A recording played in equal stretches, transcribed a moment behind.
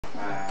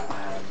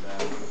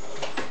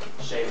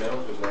I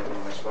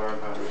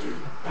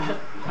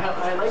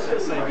like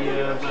this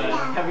idea of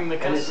having the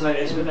customer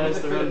as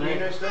their own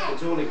knife. It's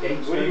all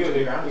against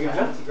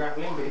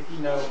anti-grappling, but if you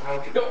know how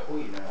to grapple,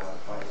 you know how to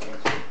fight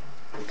against it.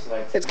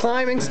 It's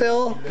climbing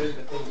still.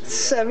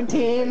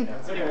 17.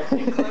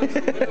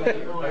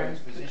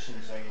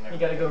 You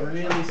gotta go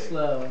really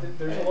slow.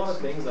 There's a lot of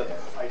things that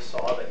I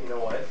saw that, you know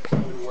what,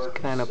 would work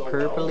Kind of so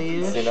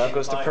purpley-ish. See, now it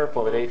goes to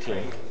purple at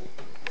 18.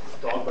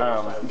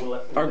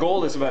 Our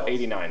goal is about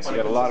 89, so you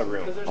got a lot of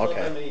room.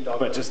 Okay.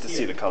 But just to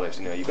see the colors,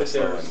 you know, you go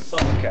slow.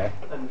 Okay.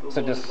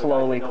 So just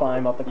slowly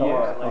climb up the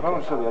color. Yeah. I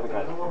want to show the other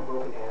guy.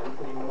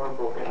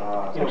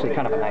 It's actually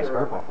kind of a nice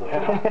purple.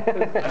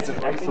 That's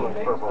an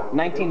excellent purple.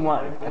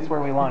 19-1. That's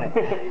where we want it.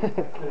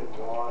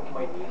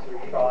 My knees are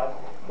shot.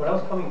 When I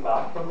was coming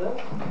back from this,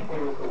 it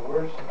was the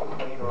worst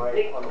plane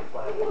ride on the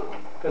planet.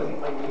 Because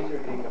my knees are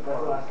getting the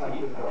front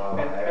seat.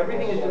 And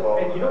everything is just,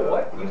 and you know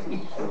what? You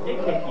see stick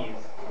hickeys.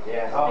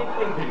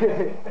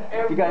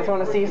 Yeah. You guys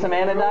want to see some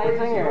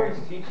anodizing, or?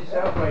 Teach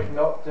yourself like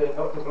not to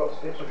block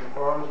stitches with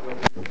your arms when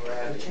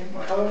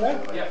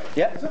Yeah.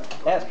 Yeah,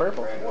 it's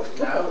purple.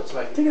 now it's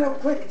like Take it out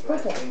quick, it's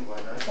purple.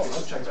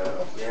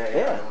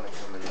 Yeah.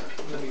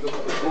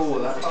 Oh,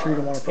 that's Sure you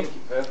don't want to put.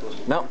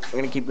 No, we're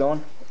gonna keep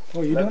going.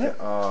 Oh, you doing it?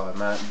 Oh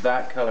man,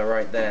 that color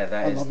right there,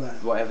 that I is love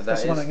that. whatever that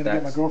That's is. the one I'm gonna get my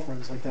That's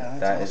girlfriend's like that.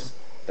 That's awesome.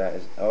 that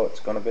is. Oh, it's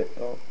gone a bit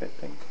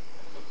pink.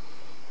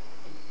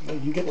 Oh,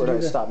 you get to Where do do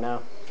I that. stop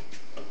now?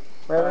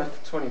 Wherever.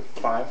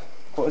 25.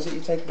 What is it you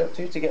take it up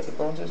to get the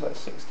bronzes? Like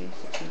 60,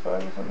 65 or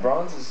something?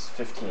 Bronze is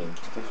 15.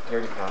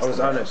 30 past.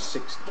 Oh, no,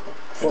 60.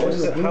 What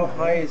was it? How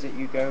high is it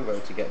you go though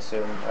to get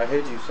certain? I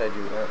heard you said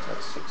you were at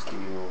 60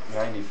 or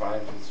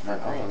 95 is oh,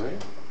 really?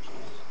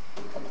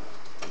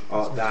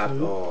 Oh, that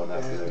blue.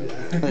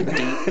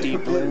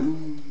 Deep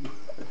blue.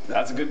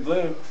 That's a good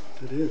blue.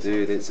 It is.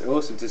 Dude, it's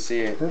awesome to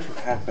see it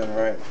happen,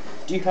 right?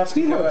 Do you have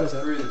to go up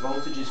through the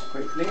voltages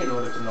quickly in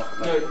order to not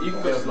like, No, you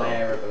can go slow.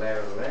 layer of a layer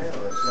of a layer,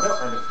 or it's not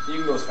kind of... You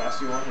can go as fast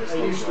as you want. Or I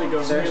usually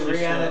go So it's really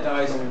slow.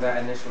 re-anodizing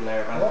that initial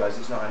layer of anodizing,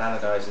 it's not an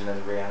anodizing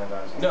and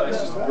re-anodizing. No, it's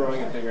just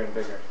growing it bigger and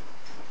bigger.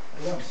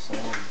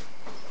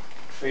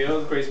 But you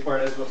know the crazy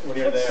part is when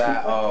you're there.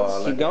 That, oh,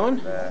 Keep look going?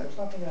 at that. There's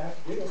nothing I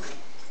have to do.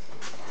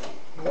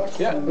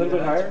 Yeah, a little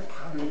bit higher.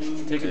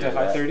 Take it to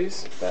high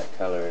 30s. That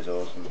color is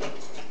awesome.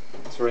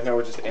 So right now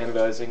we're just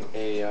anodizing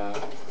a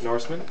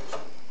Norseman.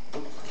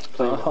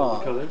 Playing with all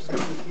the colors.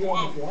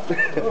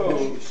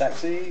 Oh,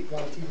 sexy.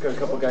 Got a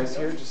couple guys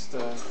here just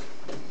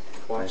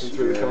watching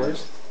through the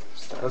colors.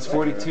 That's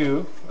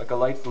 42, like a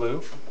light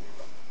blue.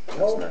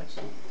 That's nice.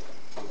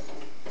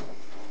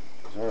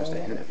 There's almost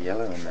a hint of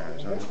yellow in there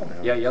as well.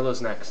 Yeah,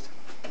 yellow's next.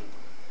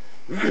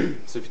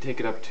 So if you take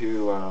it up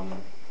to,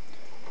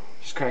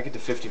 just crank it to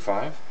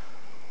 55.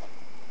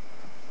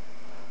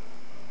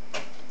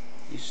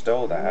 You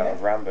stole that out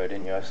of Rambo,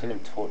 didn't you? I've seen him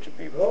torture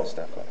people and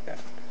stuff like that.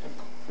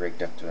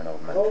 Rigged up to an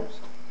old mattress.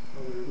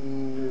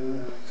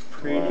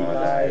 Pretty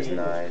that is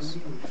nice.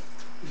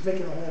 He's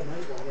making a whole night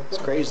while It's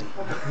crazy.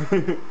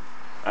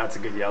 That's a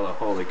good yellow,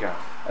 holy cow.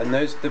 And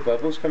the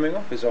bubbles coming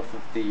off is off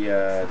of the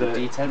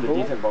D10 ball?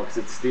 The D10 ball, because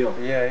it's steel.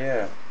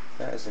 Yeah.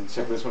 That is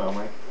insane. Check this one out,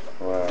 Mike.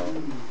 Wow.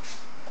 Oh,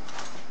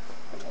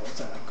 it's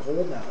a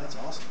gold now. That's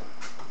awesome.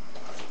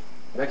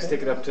 Next,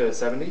 take it up to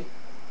 70.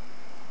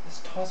 Let's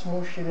toss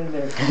more shit in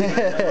there.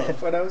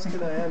 What else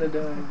can I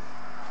anodize?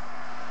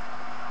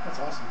 That's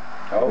awesome.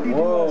 Oh, What do you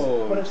do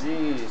whoa, what is-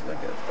 jeez, look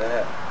at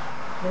that.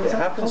 What is It that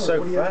happens color? so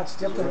What do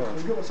fast You have as to well.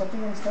 coat it with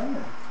something when it's done?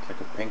 Or? It's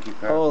like a pinky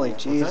purple. Holy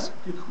jeez.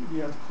 Do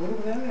you have to coat it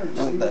with anything, or just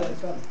Oh, leave it the when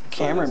it's done?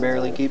 camera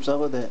barely keeps up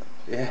with it.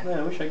 Yeah. Man,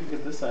 I wish I could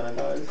get this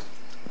anodized.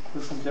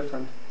 This is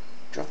different.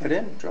 Drop it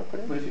in. But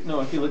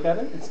if you look at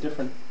it, it's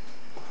different.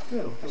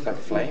 It's like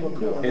flame.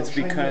 It's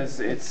because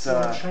it's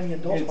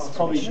It's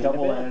probably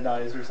double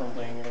anodized or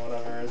something or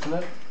whatever, isn't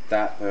it?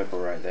 That purple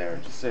right there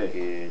is just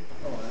good.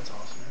 Oh, that's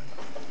awesome.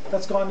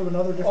 That's gone to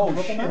another different Oh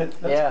purple now?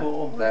 shit, that's Yeah.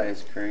 cool. That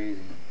is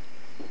crazy.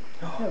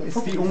 Yeah, It's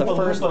the The Oompa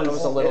first one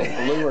was a little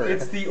Loompas. bluer.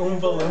 It's the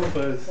Oompa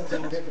Loompas.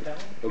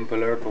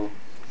 Oompa-lurple.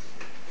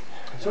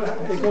 So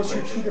it goes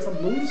through two different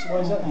blues? Why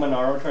is that?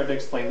 Monaro tried to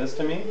explain this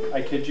to me.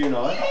 I kid you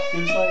not.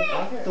 He was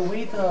like, the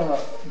way the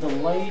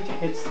light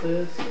hits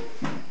this,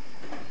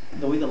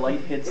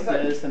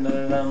 and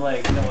then I'm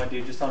like, you know what,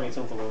 dude, just tell me it's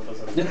Oompa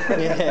Loompas.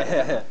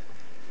 Yeah.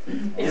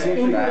 It's That-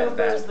 Oompa that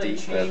Loompas, they deep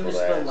change purple the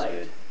there is light.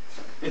 good.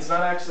 It's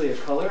not actually a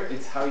color,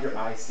 it's how your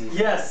eye sees it.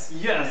 Yes.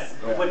 Yeah.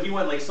 But he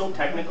went like so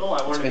technical.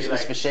 I wanted to be like,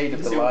 It's the shade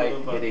of the it's Oompa light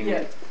Loompa. hitting Yeah.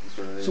 it.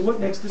 So what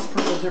makes this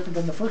purple different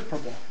than the first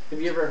purple? Have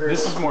you ever heard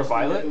This of is more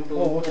violet. Oompa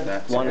Oh, okay.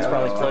 Loompa? One's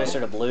probably closer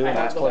to blue, and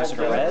one's closer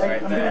to red.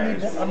 Right there.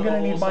 I'm gonna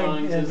need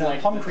mine in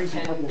plum crazy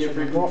purple for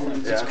my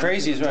girlfriend. It's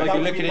crazy as well. If you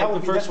look at it,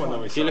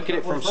 if you look at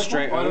it from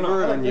straight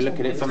over and you look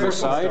at it from the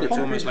side, it's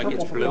almost like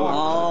it's blue.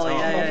 Oh,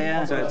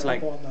 yeah. So it's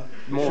like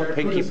more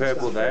pinky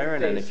purple there,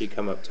 and then if you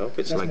come up top,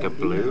 it's like a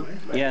blue.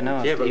 Yeah,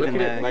 no. Yeah, but look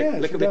even at it. Like, Yeah,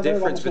 look so at the that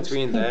difference almost looks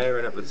between pink. there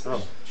and up at the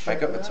top.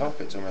 Like up the top,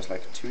 it's almost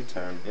like a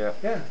two-tone. Yeah.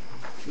 Yeah,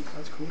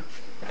 that's cool.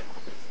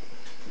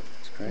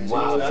 It's crazy.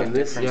 Wow, It's from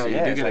this, yeah, you do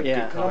it's get a like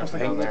yeah. good color Almost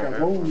like down a there.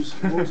 rose.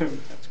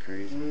 That's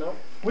crazy. No.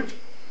 Which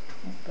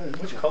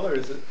color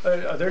is it?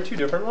 Are there two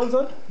different ones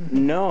then?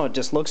 No, it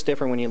just looks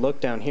different when you look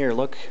down here.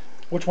 Look.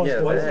 Which one's Yeah,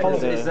 the that color?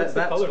 is What's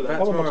the color then? that's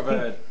Color more looks of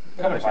a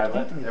Kind of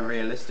violet. a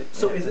realistic.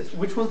 So yeah. is it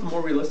which one's the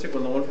more realistic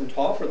one? The one from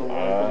top or the one from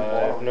the I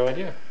have bottom? no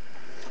idea.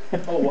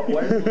 Oh,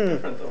 why is it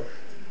different though?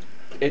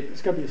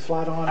 It's got to be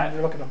flat on and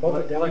you're looking above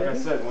it down Like I maybe?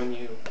 said, when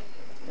you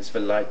It's for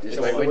light. It's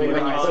So like when when you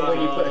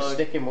you put a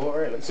stick in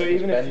water, it looks so like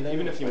even it's if bending,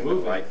 even if you like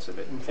move the it, lights of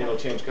it. it'll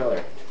change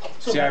color.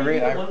 So See, how do you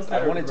get I ones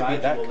that are want it to be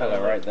that gradual color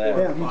then? right there.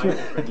 Yeah, me too.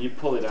 When you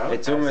pull it out,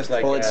 It's almost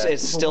like Well,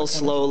 it's still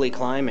slowly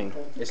climbing.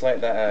 it's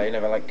like that you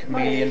know like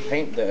chameleon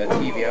paint that a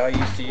TVR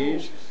used to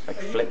use, like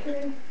flick.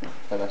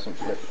 Fluorescent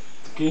flick.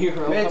 Can you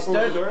roll up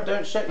over the door?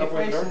 Don't shut your Up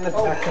over face the in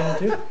door? the Back down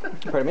too.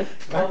 Pardon me?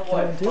 Back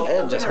down too.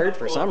 It just hurt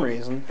for some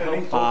reason.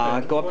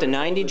 Go up to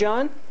 90,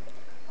 John?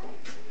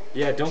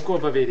 Yeah, don't go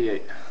above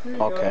 88,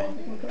 Okay.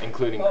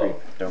 including creep.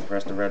 Don't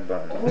press the red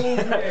button.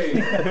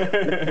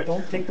 Okay.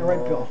 Don't take the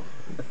red pill.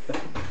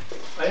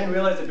 I didn't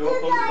realize the door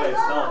closes by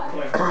itself.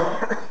 Like,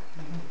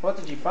 What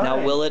did you find?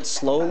 Now, will it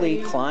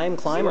slowly climb,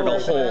 or it'll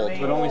hold?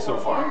 But only so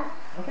far.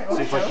 So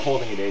it's like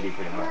holding at 80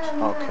 pretty much.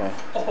 Okay.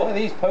 What are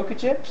these poker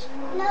chips?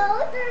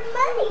 No, they're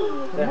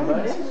money. They're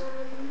money?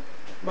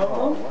 Mom,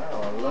 Oh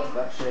wow, I love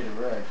that shade of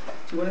red.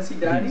 do you want to see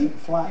Daddy?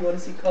 Flat. You want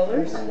to see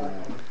colors?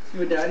 See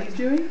what Daddy's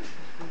doing?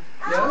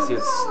 Yeah? See,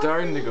 it's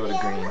starting to go to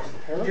green.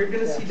 You're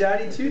gonna see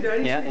Daddy too.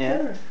 Daddy's Yeah, right yeah.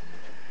 there.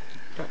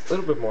 A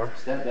little bit more.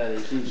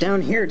 Stepdaddy, she's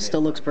Down here, it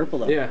still looks purple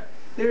though. Yeah,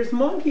 There's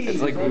monkeys.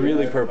 it's like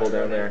really purple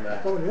down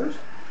there. Oh, yours?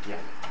 Yeah.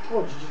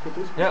 Oh, did you just get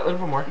this? Yeah, a little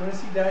bit more. You want to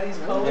see Daddy's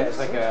colors? Yeah, it's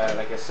like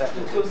a set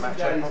Let's that go see match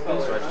Daddy's up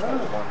properly, so I just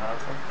colors. put the one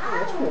half on. Oh,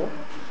 that's cool.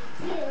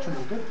 Turns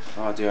out good.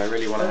 Oh dude, I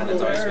really want to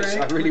anodize this.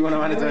 I really want to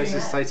anodize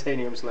this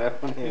titanium slab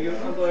on Can you here.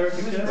 give Uncle Eric a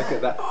kiss? Look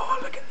at that. Oh,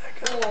 look at that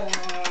color.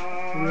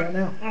 Where are you at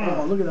now?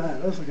 Oh, look at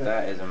that. That's like a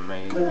That is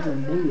amazing.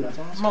 golden blue. That's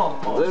awesome. Mom,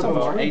 Oh, little so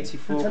more.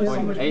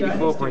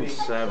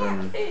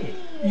 84.7. you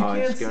Oh, can't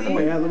it's see. going Oh,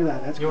 yeah, look at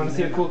that. That's You want to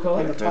see a cool on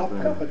color? the top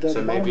cup, but the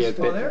So bottom's maybe a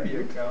still bit- there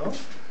you go.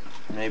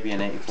 Maybe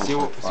an 84.5. See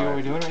what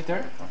we're doing right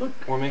there? Look,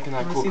 we're making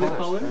that Wanna cool see the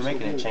colors. colors? We're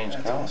making it change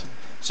That's colour. awesome.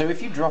 So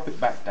if you drop it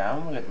back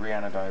down, will it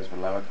re-anodize with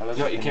lower colours?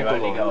 No, or you can can't go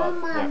only lower.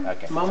 go up? Yeah,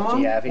 okay.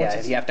 Mom, Yeah, if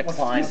you have to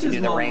climb to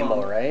do the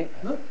rainbow, right?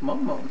 Look,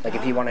 Mom. Like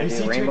if you want to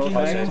do rainbow Oh, so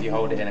if thing, you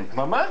hold it in and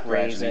Mama?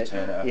 raise gradually it.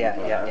 turn it up. Yeah,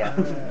 and yeah, down. yeah.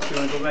 Do you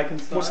want to go back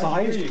inside? What's the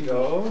highest Here you you can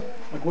go.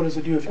 Like, what does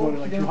it do if you go to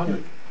like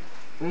 200?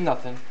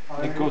 Nothing.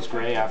 It goes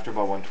gray after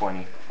about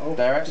 120. Oh,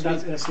 They're so actually-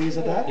 that's, and it stays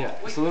at that? Yeah,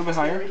 it's a little bit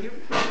higher.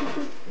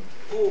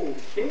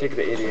 Okay. Take it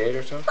to 88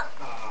 or so.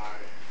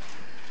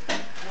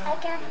 I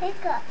got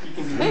hiccups. You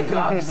can do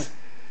hiccups.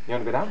 You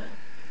want to go down?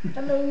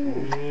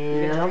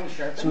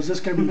 So is this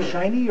going to be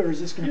shiny or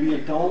is this going to be a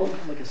dull,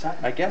 like a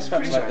satin? I guess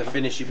that's like the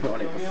finish you put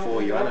on it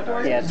before you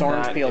anodize. Yeah, it's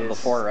orange That peeled is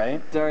before,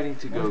 right? Starting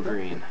to go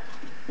green.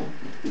 Yeah,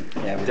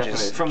 we're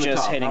Definitely. From the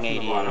just top, hitting not from the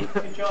 88. bottom.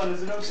 Hey, John,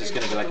 is it okay? This is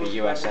going to be like a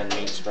USN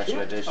meat special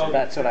edition.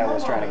 That's what I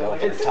was trying to go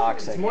for.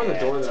 Toxic. It's more the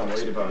door that I'm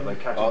worried about, like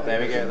catching. Oh,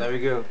 there we go, there we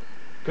go.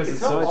 Because it's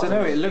So I so don't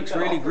know, it looks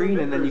really green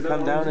and then you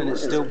come down and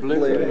it's still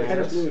blue. It's kind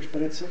of bluish,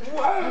 but it's...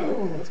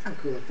 Oh, that's kind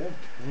of cool up there.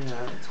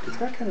 Yeah, It's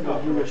got kind of a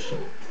bluish...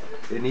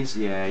 it needs,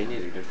 yeah, you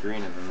need a good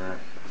greener than that.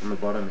 On the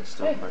bottom it's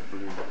still quite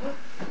blue.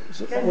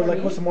 Well,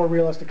 like, what's the more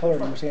realistic color?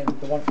 You were saying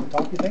the one from the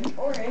top, you think?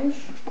 Orange.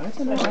 I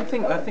don't know.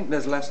 I think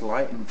there's less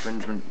light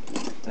infringement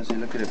as you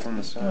look at it from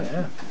the Oh, side.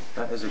 yeah.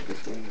 That is a good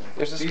thing.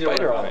 There's a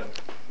spider on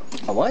it.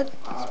 A what?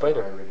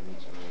 Spider.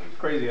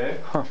 Crazy, eh?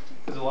 Huh.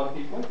 There's a lot of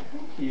people.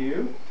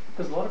 You.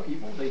 Because a lot of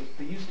people, they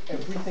used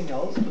everything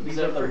else, but these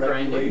are Except the for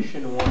grinding.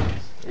 regulation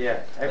ones.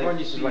 Yeah, everyone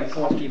uses like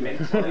hockey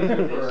mix. So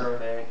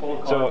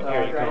So,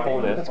 here, you can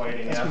hold it.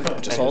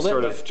 Just hold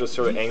it? Just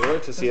sort of angle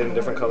it to see it in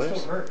different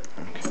colors.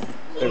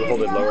 Maybe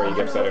hold it lower, you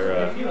get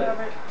better. Feel it.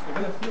 You're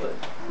gonna feel it.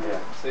 Yeah.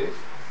 See?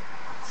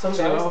 Some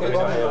See, guys,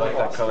 I like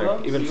that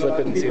color. Even flip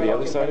it and see the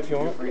other side if you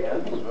want.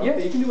 Yeah,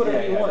 you can do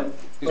whatever you want.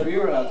 Because we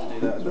were allowed to do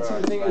that as But see,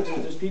 well. the thing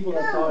is, there's people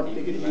that thought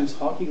they could use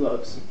hockey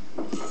gloves.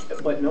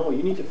 But no,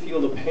 you need to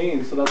feel the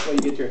pain, so that's why you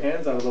get your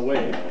hands out of the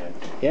way.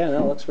 Yeah,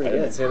 no, it looks pretty I'd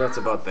good. say that's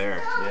about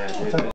there. Yeah, dude.